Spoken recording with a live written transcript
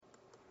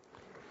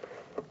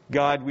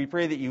God, we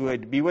pray that you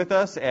would be with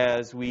us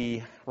as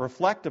we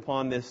reflect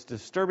upon this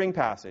disturbing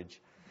passage.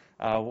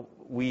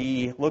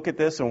 We look at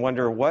this and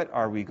wonder, what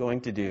are we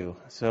going to do?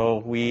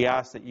 So we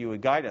ask that you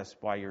would guide us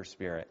by your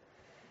Spirit,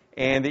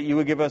 and that you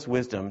would give us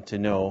wisdom to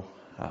know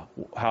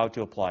how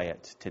to apply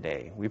it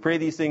today. We pray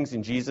these things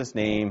in Jesus'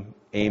 name.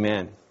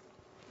 Amen.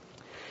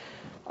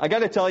 I got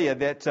to tell you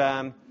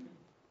that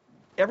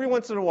every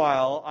once in a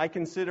while, I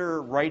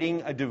consider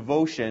writing a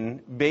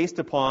devotion based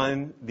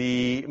upon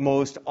the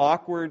most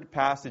awkward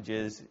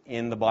passages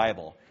in the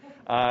Bible.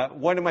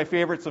 One of my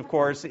favorites, of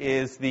course,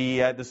 is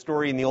the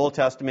story in the Old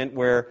Testament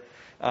where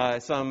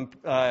some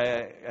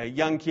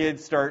young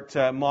kids start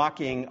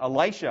mocking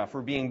Elisha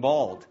for being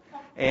bald.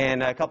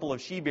 And a couple of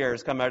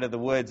she-bears come out of the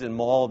woods and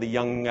maul the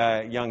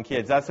young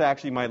kids. That's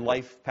actually my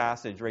life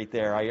passage right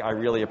there. I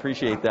really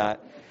appreciate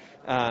that.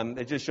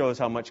 It just shows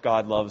how much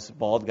God loves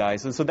bald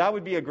guys. And so that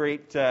would be a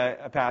great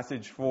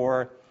passage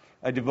for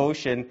a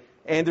devotion.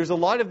 And there's a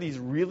lot of these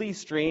really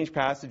strange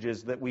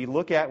passages that we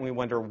look at and we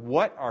wonder,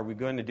 what are we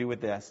going to do with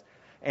this?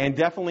 And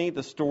definitely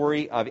the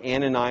story of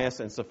Ananias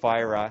and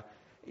Sapphira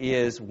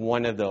is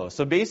one of those.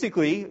 So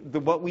basically,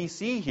 what we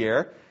see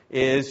here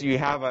is you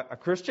have a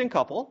Christian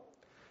couple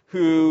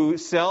who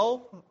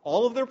sell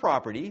all of their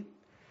property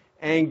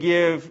and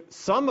give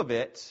some of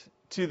it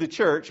to the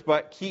church,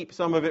 but keep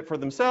some of it for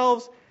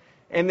themselves.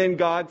 And then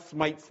God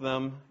smites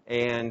them,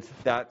 and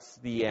that's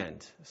the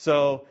end.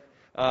 So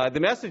the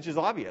message is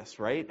obvious,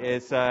 right?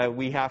 It's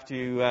we have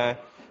to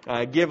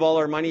give all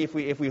our money.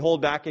 If we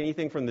hold back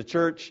anything from the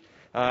church,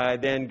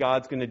 then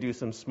God's going to do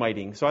some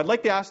smiting. So I'd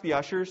like to ask the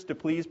ushers to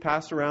please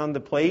pass around the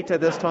plate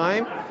at this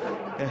time.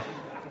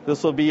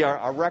 This will be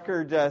a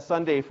record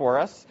Sunday for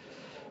us.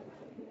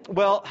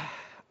 Well,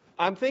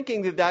 I'm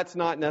thinking that that's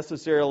not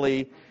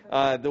necessarily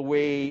the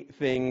way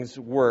things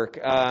work.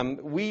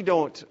 We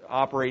don't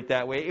operate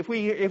that way. If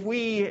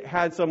we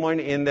had someone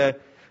in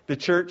the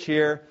church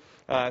here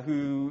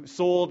who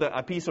sold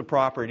a piece of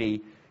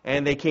property,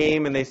 and they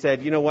came and they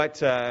said, you know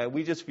what,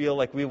 we just feel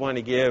like we want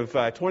to give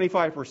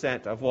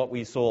 25% of what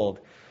we sold,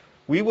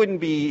 we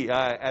wouldn't be,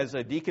 as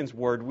a deacon's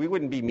ward, we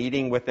wouldn't be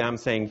meeting with them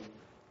saying,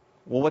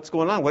 well, what's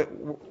going on?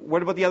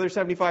 What about the other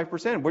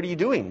 75%? What are you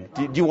doing?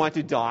 Do you want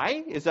to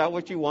die? Is that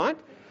what you want?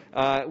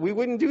 We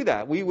wouldn't do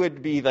that. We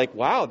would be like,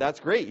 wow, that's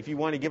great. If you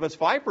want to give us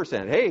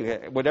 5%,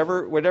 hey,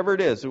 whatever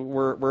it is,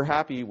 we're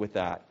happy with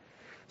that.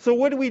 So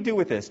what do we do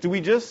with this? Do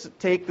we just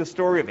take the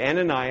story of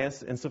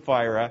Ananias and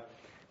Sapphira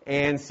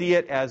and see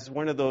it as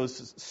one of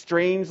those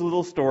strange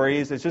little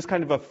stories? It's just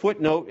kind of a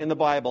footnote in the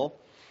Bible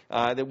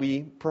that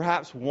we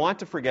perhaps want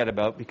to forget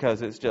about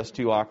because it's just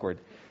too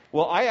awkward.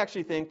 Well, I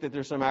actually think that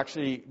there's some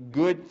actually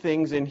good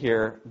things in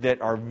here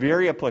that are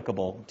very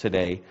applicable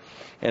today,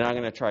 and I'm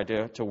going to try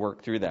to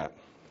work through that.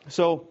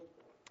 So,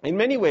 in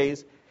many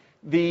ways,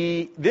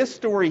 this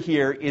story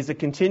here is a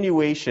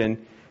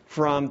continuation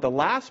from the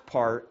last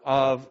part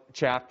of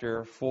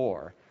chapter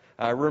 4.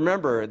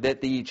 Remember that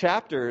the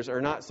chapters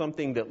are not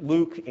something that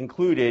Luke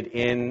included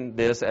in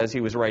this as he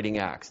was writing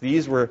Acts.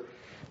 These were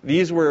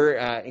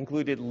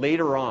included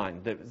later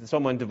on.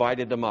 Someone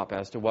divided them up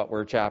as to what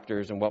were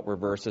chapters and what were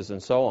verses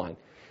and so on.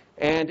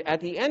 And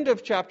at the end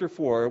of chapter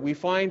 4, we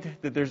find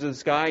that there's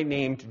this guy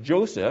named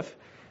Joseph,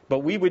 but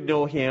we would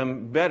know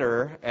him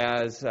better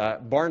as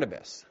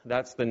Barnabas.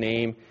 That's the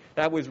name.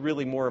 That was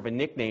really more of a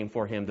nickname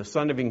for him, the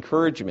son of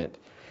encouragement.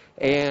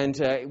 And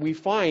we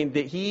find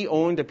that he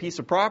owned a piece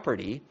of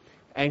property,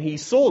 and he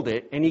sold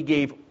it, and he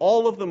gave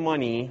all of the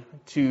money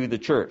to the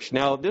church.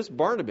 Now, this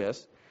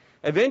Barnabas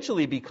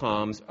eventually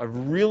becomes a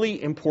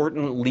really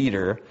important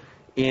leader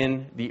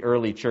in the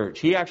early church.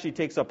 He actually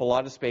takes up a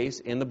lot of space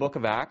in the book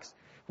of Acts.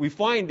 We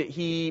find that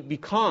he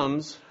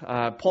becomes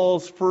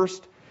Paul's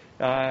first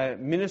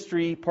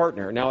ministry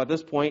partner. Now, at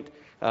this point,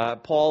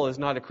 Paul is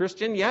not a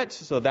Christian yet,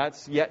 so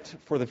that's yet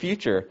for the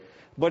future.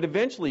 But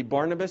eventually,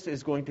 Barnabas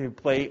is going to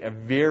play a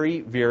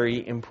very,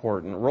 very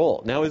important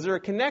role. Now, is there a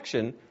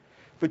connection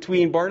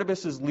between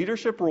Barnabas'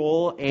 leadership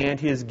role and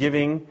his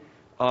giving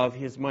of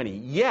his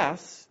money?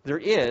 Yes, there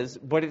is,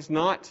 but it's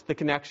not the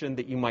connection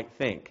that you might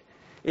think.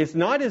 It's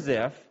not as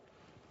if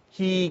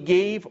he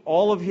gave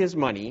all of his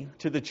money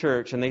to the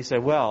church and they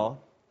said,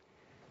 well,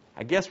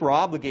 I guess we're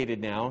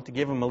obligated now to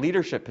give him a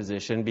leadership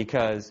position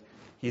because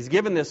he's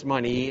given this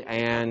money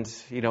and,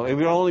 it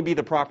would only be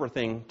the proper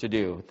thing to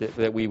do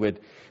that we would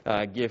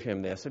give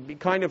him this. It'd be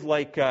kind of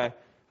like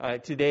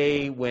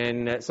today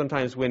when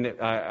sometimes when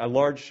a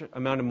large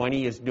amount of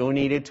money is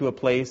donated to a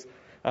place,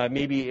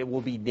 maybe it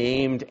will be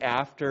named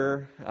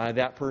after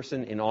that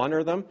person and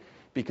honor them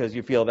because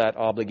you feel that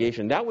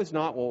obligation. That was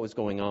not what was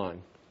going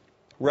on.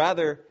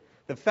 Rather,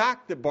 the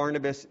fact that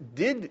Barnabas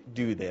did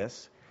do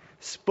this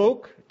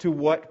spoke to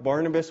what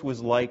Barnabas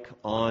was like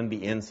on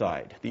the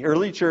inside. The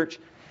early church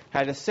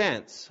had a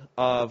sense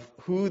of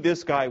who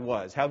this guy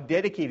was, how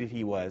dedicated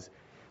he was,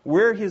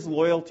 where his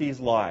loyalties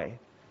lie.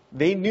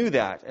 They knew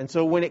that. And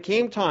so when it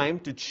came time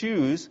to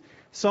choose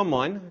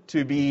someone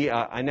to be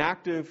an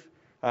active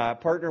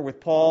partner with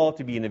Paul,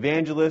 to be an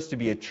evangelist, to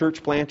be a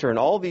church planter, and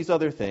all these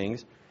other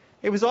things,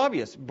 It was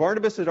obvious.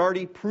 Barnabas had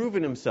already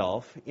proven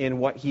himself in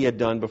what he had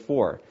done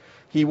before.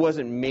 He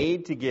wasn't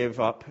made to give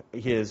up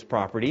his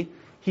property.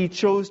 He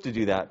chose to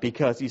do that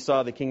because he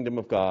saw the kingdom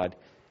of God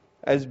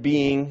as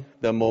being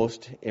the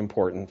most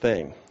important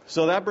thing.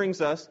 So that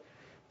brings us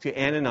to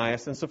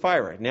Ananias and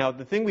Sapphira. Now,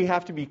 the thing we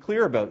have to be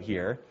clear about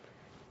here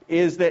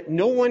is that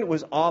no one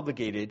was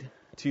obligated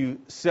to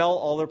sell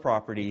all their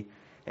property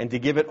and to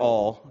give it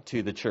all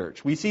to the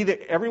church. We see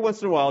that every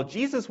once in a while,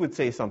 Jesus would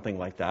say something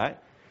like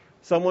that.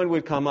 Someone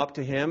would come up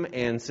to him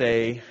and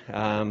say,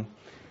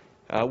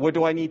 what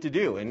do I need to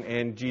do?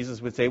 And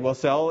Jesus would say, well,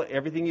 sell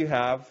everything you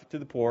have to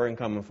the poor and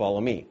come and follow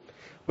me.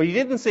 But he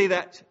didn't say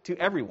that to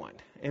everyone.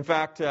 In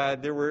fact,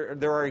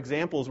 there are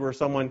examples where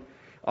someone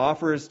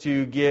offers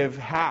to give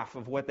half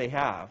of what they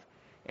have.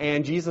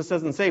 And Jesus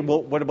doesn't say,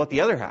 well, what about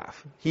the other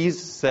half? He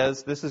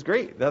says, this is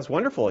great. That's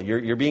wonderful.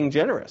 You're being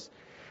generous.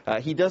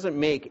 He doesn't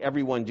make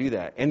everyone do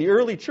that. And the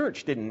early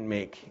church didn't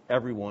make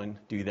everyone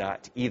do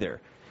that either.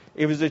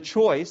 It was a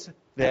choice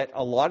that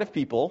a lot of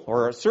people,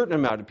 or a certain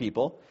amount of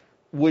people,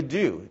 would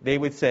do. They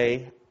would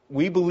say,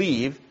 we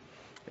believe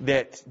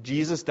that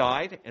Jesus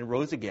died and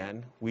rose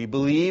again. We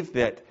believe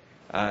that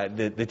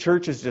the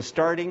church is just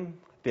starting,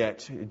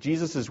 that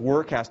Jesus'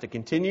 work has to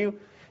continue,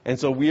 and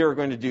so we are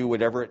going to do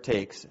whatever it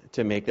takes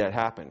to make that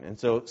happen. And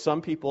so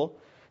some people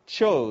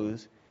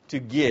chose to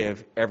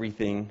give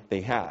everything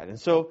they had. And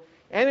so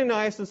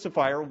Ananias and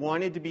Sapphira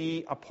wanted to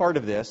be a part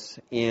of this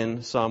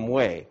in some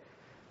way.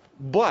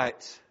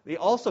 But they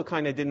also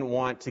kind of didn't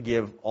want to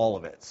give all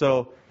of it.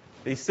 So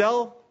they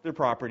sell their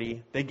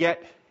property, they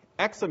get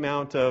X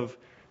amount of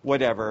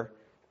whatever,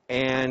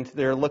 and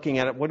they're looking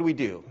at it, what do we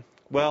do?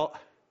 Well,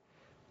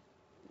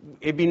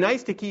 it'd be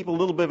nice to keep a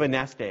little bit of a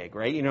nest egg,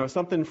 right? You know,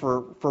 something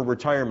for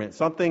retirement,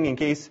 something in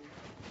case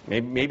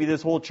maybe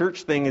this whole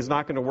church thing is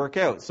not going to work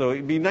out. So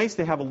it'd be nice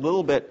to have a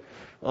little bit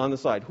on the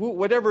side.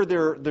 Whatever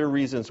their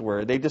reasons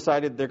were, they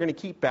decided they're going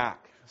to keep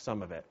back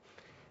some of it.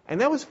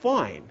 And that was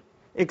fine,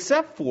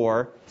 except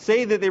for,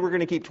 say that they were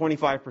going to keep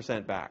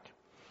 25% back.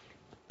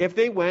 If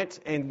they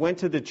went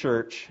to the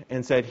church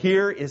and said,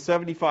 here is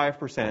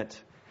 75%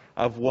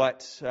 of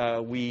what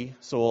we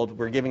sold,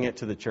 we're giving it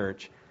to the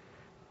church,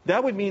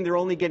 that would mean they're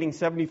only getting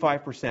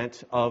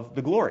 75% of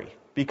the glory.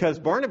 Because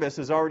Barnabas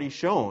has already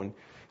shown,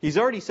 he's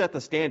already set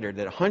the standard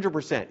that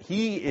 100%,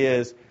 he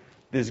is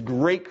this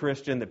great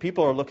Christian that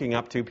people are looking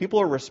up to,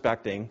 people are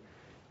respecting.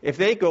 If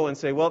they go and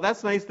say, well,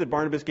 that's nice that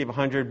Barnabas gave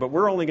 100, but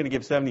we're only going to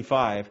give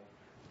 75,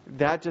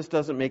 that just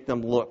doesn't make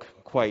them look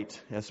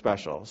quite as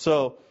special.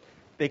 So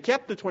they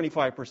kept the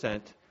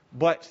 25%,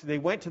 but they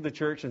went to the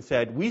church and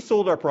said, we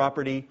sold our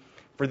property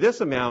for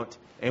this amount,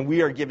 and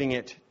we are giving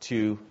it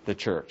to the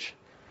church.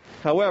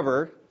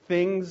 However,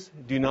 things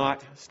do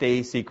not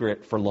stay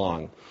secret for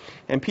long.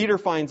 And Peter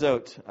finds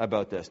out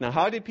about this. Now,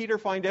 how did Peter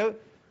find out?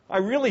 I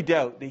really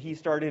doubt that he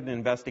started an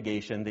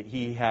investigation, that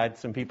he had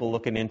some people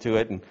looking into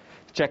it and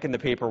checking the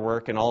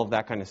paperwork and all of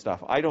that kind of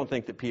stuff. I don't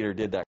think that Peter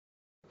did that.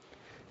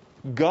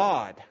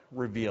 God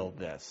revealed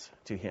this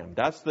to him.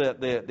 That's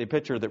the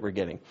picture that we're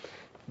getting.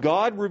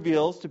 God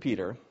reveals to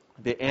Peter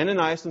that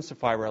Ananias and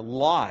Sapphira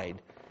lied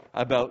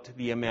about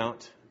the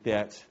amount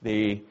that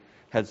they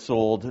had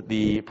sold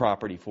the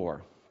property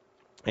for.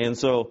 And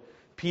so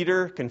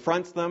Peter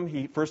confronts them.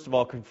 He first of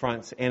all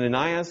confronts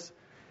Ananias,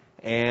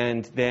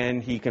 and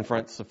then he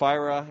confronts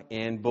Sapphira,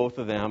 and both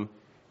of them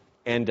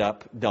end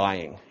up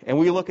dying. And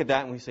we look at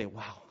that and we say,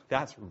 wow,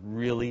 that's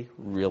really,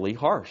 really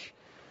harsh.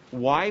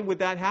 Why would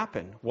that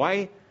happen?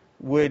 Why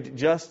would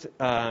just,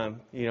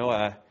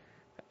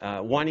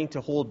 wanting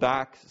to hold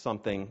back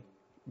something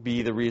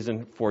be the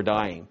reason for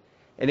dying?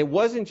 And it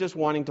wasn't just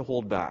wanting to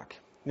hold back.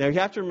 Now, you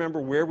have to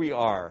remember where we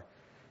are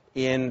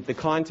in the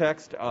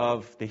context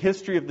of the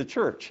history of the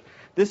church.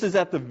 This is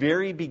at the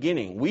very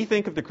beginning. We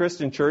think of the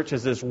Christian church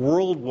as this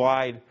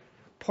worldwide,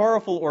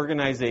 powerful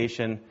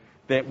organization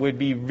that would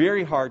be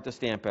very hard to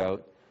stamp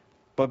out.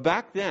 But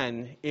back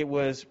then, it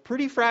was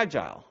pretty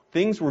fragile.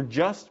 Things were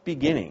just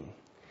beginning.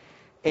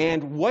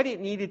 And what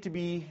needed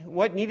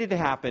to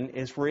happen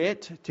is for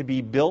it to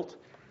be built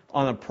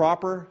on a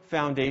proper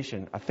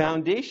foundation, a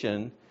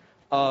foundation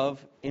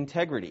of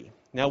integrity.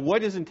 Now,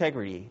 what is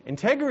integrity?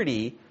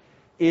 Integrity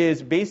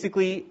is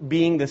basically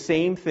being the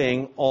same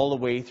thing all the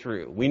way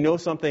through. We know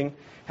something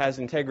has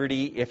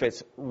integrity if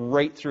it's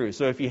right through.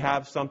 So if you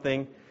have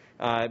something,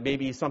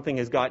 maybe something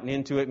has gotten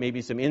into it,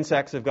 maybe some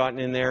insects have gotten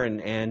in there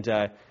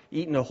and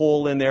eaten a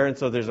hole in there, and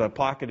so there's a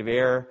pocket of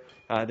air,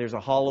 there's a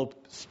hollow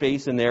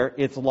space in there,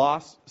 it's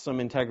lost some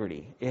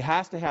integrity. It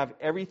has to have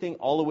everything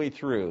all the way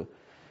through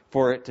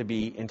for it to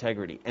be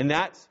integrity. And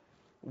that's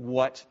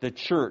what the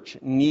church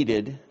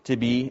needed to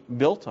be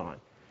built on.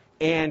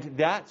 And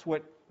that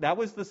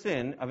was the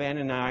sin of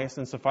Ananias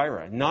and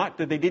Sapphira. Not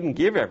that they didn't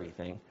give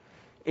everything.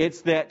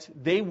 It's that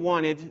they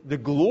wanted the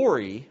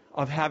glory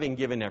of having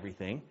given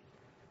everything,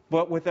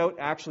 but without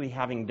actually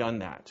having done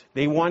that.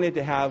 They wanted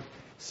to have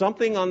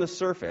something on the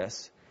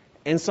surface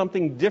and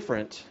something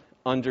different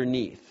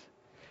underneath.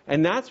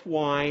 And that's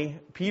why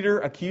Peter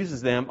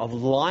accuses them of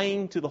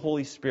lying to the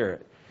Holy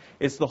Spirit.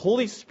 It's the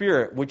Holy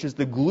Spirit, which is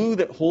the glue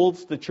that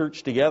holds the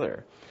church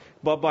together.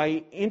 But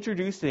by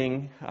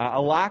introducing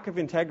a lack of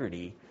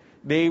integrity,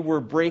 they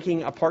were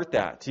breaking apart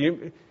that.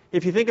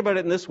 If you think about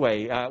it in this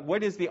way,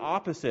 what is the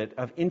opposite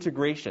of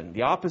integration?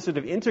 The opposite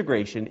of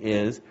integration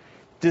is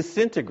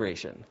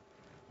disintegration.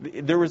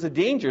 There was a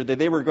danger that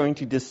they were going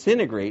to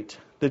disintegrate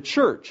the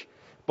church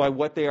by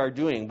what they are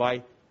doing,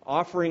 by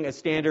offering a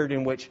standard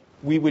in which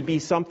we would be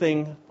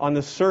something on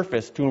the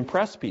surface to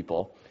impress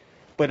people,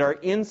 but our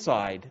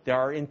inside,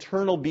 our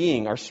internal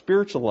being, our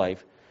spiritual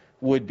life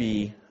would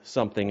be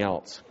something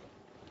else.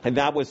 And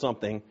that was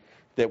something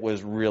that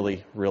was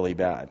really, really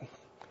bad.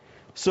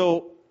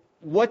 So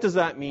what does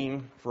that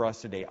mean for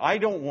us today? I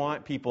don't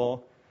want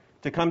people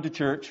to come to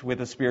church with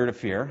a spirit of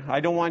fear. I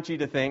don't want you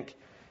to think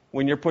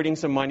when you're putting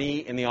some money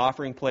in the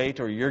offering plate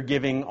or you're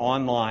giving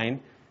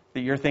online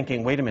that you're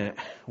thinking, wait a minute,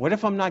 what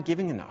if I'm not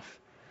giving enough?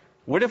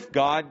 What if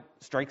God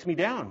strikes me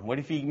down? What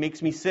if he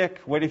makes me sick?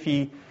 What if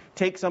he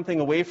takes something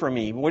away from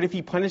me? What if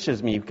he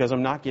punishes me because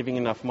I'm not giving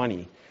enough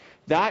money?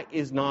 That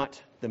is not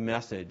the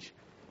message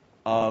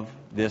of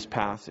this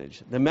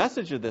passage. The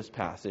message of this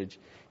passage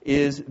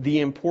is the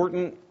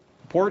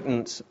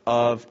importance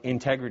of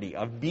integrity,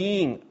 of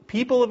being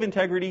people of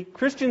integrity,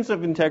 Christians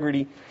of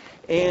integrity,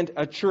 and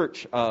a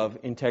church of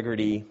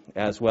integrity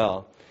as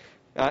well.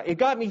 It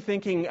got me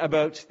thinking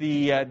about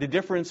the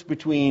difference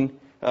between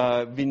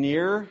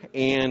veneer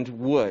and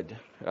wood,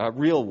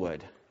 real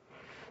wood.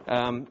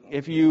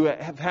 If you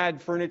have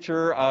had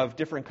furniture of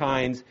different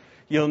kinds,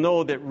 you'll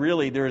know that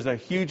really there's a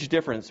huge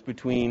difference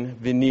between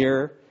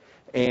veneer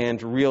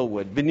and real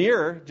wood.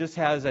 Veneer just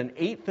has an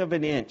 1/8 of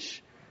an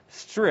inch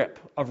strip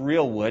of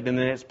real wood, and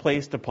then it's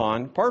placed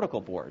upon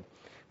particle board.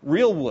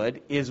 Real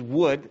wood is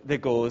wood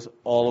that goes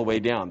all the way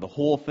down. The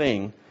whole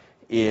thing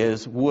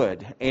is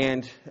wood.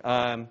 And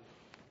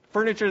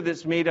furniture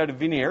that's made out of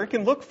veneer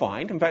can look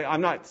fine. In fact,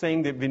 I'm not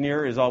saying that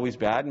veneer is always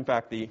bad. In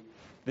fact, the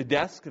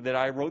desk that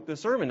I wrote the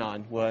sermon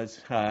on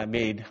was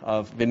made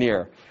of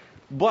veneer.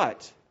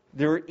 But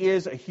there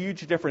is a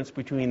huge difference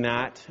between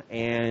that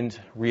and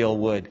real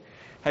wood.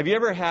 Have you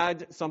ever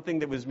had something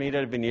that was made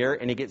out of veneer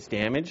and it gets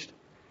damaged?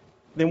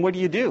 Then what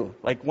do?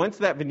 Like once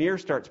that veneer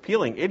starts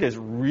peeling, it is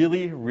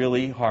really,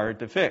 really hard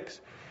to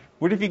fix.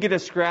 What if you get a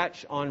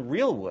scratch on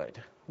real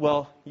wood?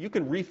 Well, you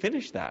can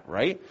refinish that,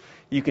 right?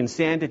 You can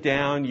sand it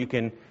down. You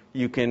can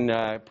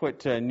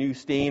put a new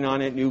stain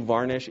on it, new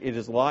varnish. It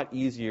is a lot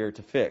easier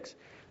to fix.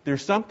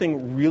 There's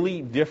something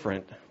really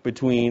different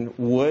between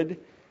wood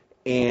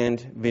and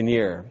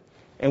veneer.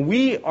 And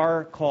we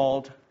are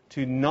called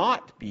to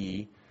not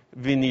be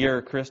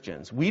veneer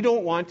Christians. We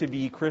don't want to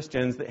be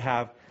Christians that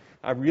have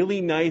a really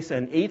nice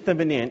 1/8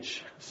 of an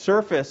inch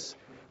surface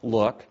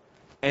look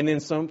and then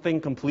something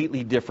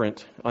completely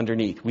different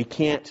underneath. We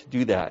can't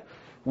do that.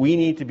 We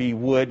need to be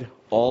wood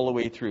all the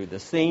way through. The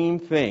same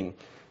thing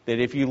that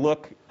if you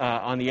look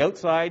on the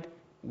outside,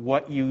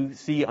 what you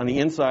see on the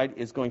inside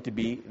is going to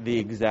be the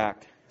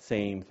exact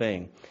same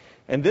thing.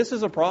 And this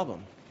is a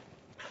problem.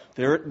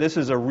 This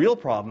is a real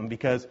problem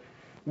because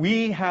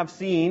we have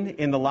seen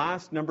in the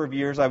last number of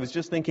years, I was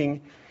just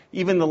thinking,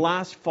 even the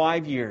last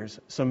 5 years,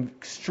 some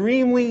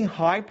extremely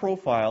high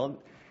profile,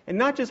 and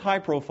not just high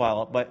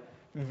profile, but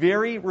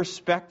very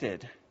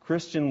respected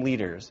Christian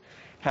leaders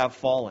have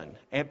fallen.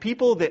 And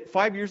people that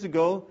 5 years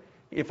ago,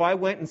 if I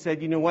went and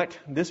said, you know what,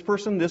 this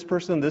person, this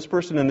person, this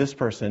person, and this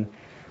person,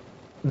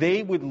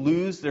 they would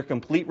lose their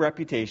complete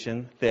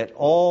reputation, that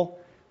all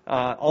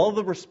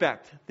the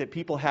respect that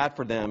people had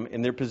for them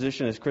in their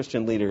position as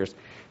Christian leaders,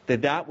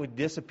 that would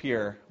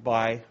disappear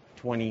by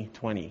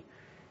 2020.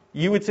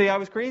 You would say I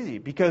was crazy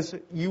because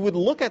you would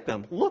look at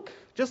them.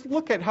 Just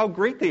look at how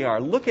great they are.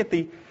 Look at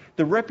the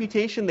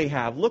reputation they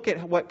have. Look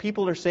at what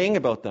people are saying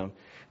about them.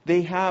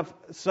 They have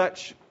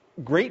such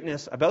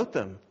greatness about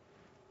them.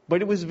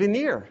 But it was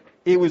veneer.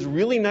 It was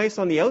really nice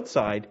on the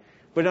outside,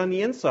 but on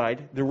the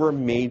inside, there were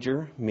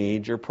major,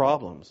 major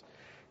problems.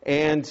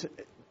 And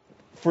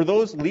for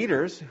those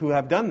leaders who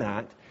have done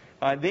that,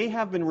 they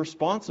have been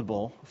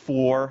responsible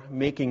for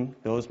making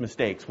those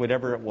mistakes,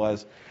 whatever it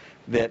was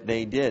that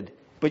they did.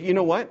 But you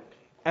know what?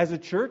 As a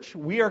church,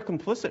 we are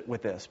complicit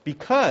with this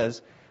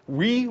because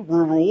we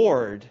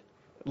reward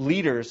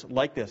leaders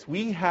like this.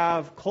 We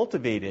have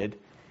cultivated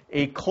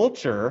a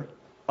culture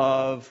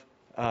of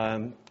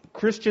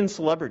Christian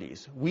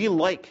celebrities. We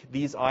like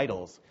these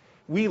idols.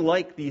 We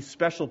like these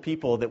special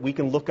people that we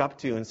can look up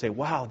to and say,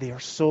 wow, they are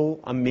so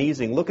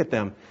amazing. Look at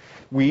them.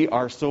 We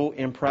are so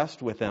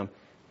impressed with them.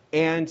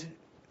 And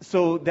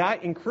so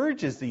that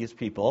encourages these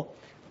people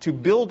to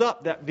build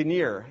up that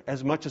veneer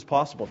as much as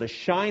possible, to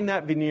shine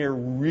that veneer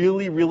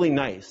really, really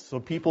nice so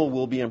people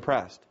will be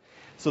impressed,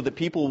 so that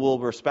people will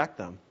respect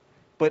them.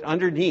 But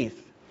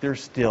underneath, they're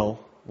still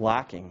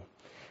lacking.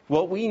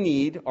 What we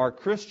need are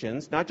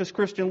Christians, not just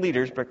Christian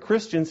leaders, but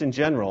Christians in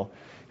general,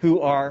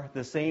 who are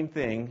the same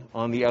thing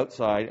on the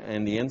outside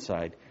and the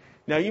inside.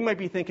 Now, you might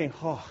be thinking,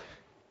 oh,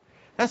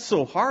 that's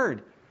so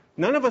hard.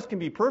 None of us can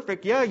be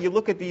perfect. Yeah, you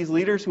look at these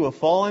leaders who have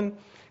fallen,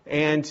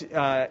 and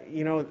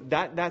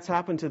that's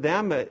happened to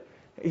them. But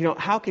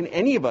how can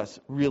any of us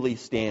really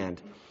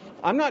stand?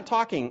 I'm not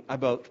talking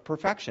about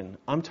perfection.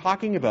 I'm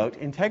talking about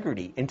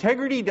integrity.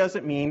 Integrity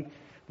doesn't mean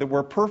that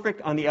we're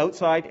perfect on the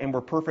outside and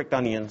we're perfect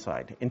on the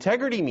inside.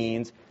 Integrity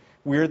means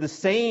we're the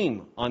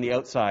same on the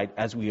outside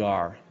as we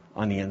are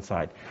on the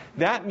inside.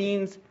 That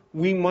means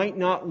we might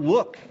not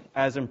look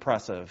as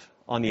impressive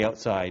on the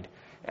outside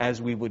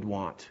as we would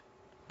want.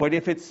 But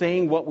if it's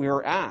saying what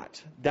we're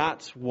at,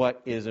 that's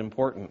what is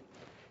important.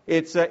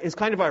 It's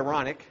kind of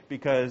ironic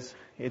because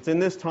it's in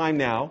this time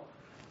now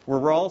where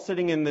we're all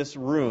sitting in this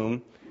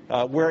room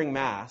wearing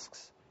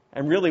masks.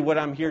 And really what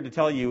I'm here to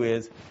tell you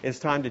is it's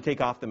time to take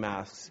off the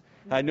masks.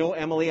 No,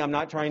 Emily, I'm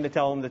not trying to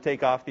tell them to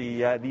take off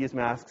these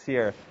masks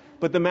here.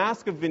 But the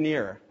mask of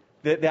veneer,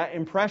 that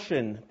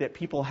impression that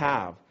people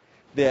have,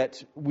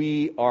 that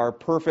we are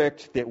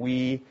perfect, that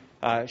we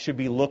should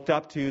be looked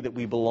up to, that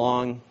we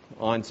belong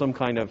on some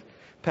kind of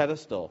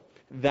pedestal,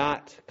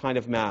 that kind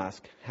of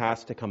mask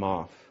has to come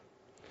off.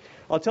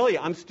 I'll tell you,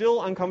 I'm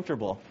still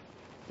uncomfortable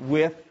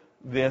with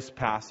this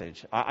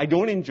passage. I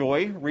don't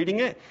enjoy reading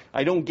it.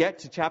 I don't get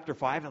to chapter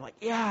 5. I'm like,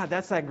 yeah,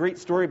 that's that great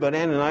story about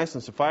Ananias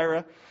and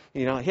Sapphira,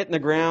 hitting the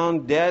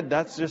ground, dead.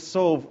 That's just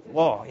so,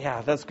 oh,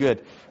 yeah, that's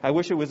good. I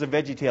wish it was a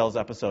VeggieTales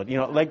episode.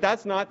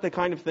 That's not the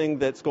kind of thing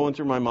that's going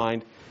through my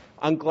mind.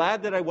 I'm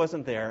glad that I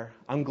wasn't there.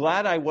 I'm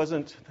glad I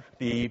wasn't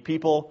the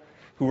people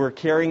who were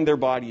carrying their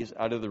bodies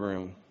out of the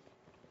room.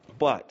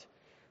 But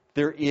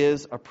there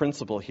is a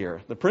principle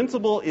here. The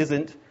principle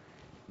isn't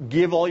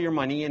give all your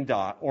money and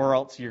die, or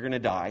else you're going to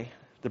die.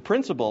 The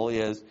principle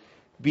is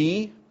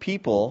be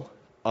people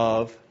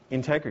of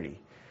integrity.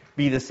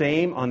 Be the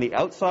same on the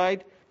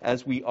outside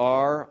as we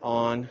are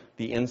on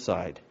the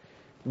inside.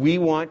 We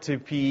want to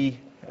be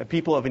a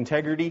people of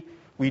integrity.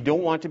 We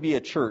don't want to be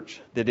a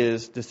church that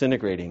is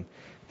disintegrating.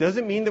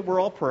 Doesn't mean that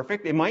we're all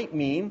perfect. It might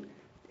mean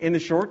in the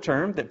short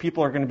term that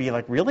people are going to be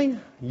like, really?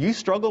 You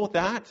struggle with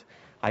that?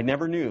 I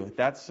never knew.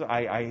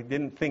 I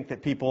didn't think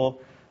that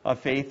people of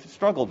faith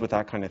struggled with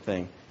that kind of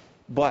thing.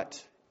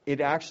 But it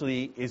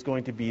actually is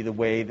going to be the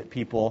way that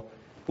people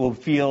will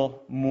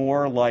feel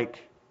more like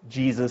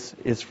Jesus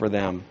is for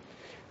them.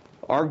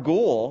 Our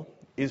goal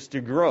is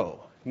to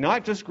grow.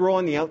 Not just grow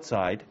on the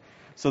outside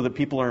so that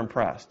people are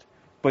impressed,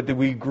 but that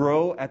we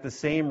grow at the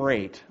same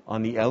rate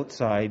on the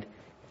outside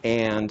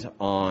and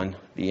on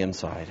the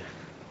inside.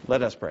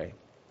 Let us pray.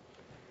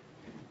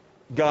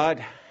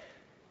 God,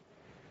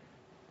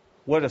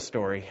 what a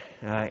story.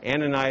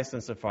 Ananias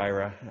and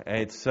Sapphira.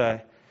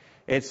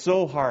 It's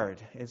so hard.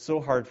 It's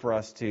so hard for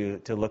us to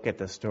look at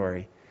this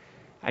story.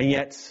 And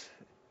yet,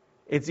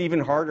 it's even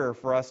harder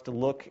for us to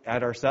look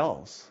at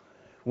ourselves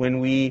when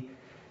we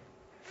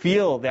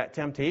feel that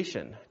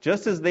temptation,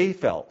 just as they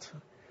felt,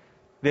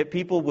 that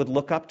people would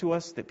look up to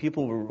us, that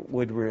people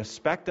would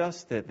respect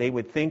us, that they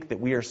would think that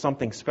we are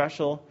something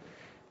special,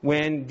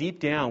 when deep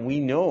down we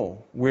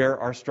know where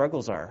our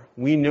struggles are.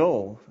 We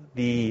know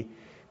the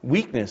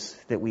weakness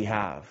that we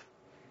have.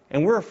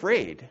 And we're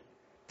afraid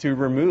to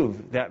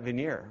remove that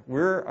veneer.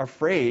 We're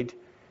afraid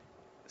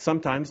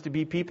sometimes to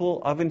be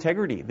people of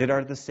integrity that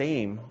are the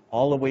same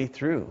all the way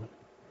through.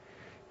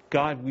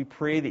 God, we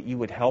pray that you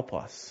would help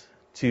us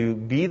to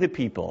be the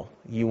people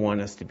you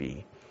want us to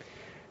be.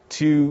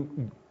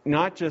 To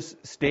not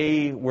just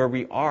stay where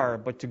we are,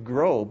 but to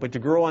grow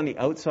on the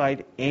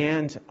outside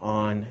and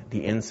on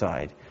the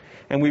inside.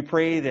 And we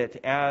pray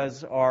that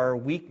as our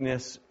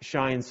weakness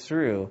shines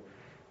through,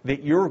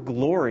 that your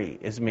glory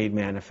is made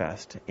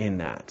manifest in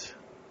that.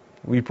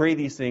 We pray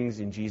these things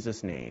in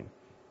Jesus' name.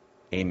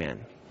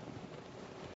 Amen.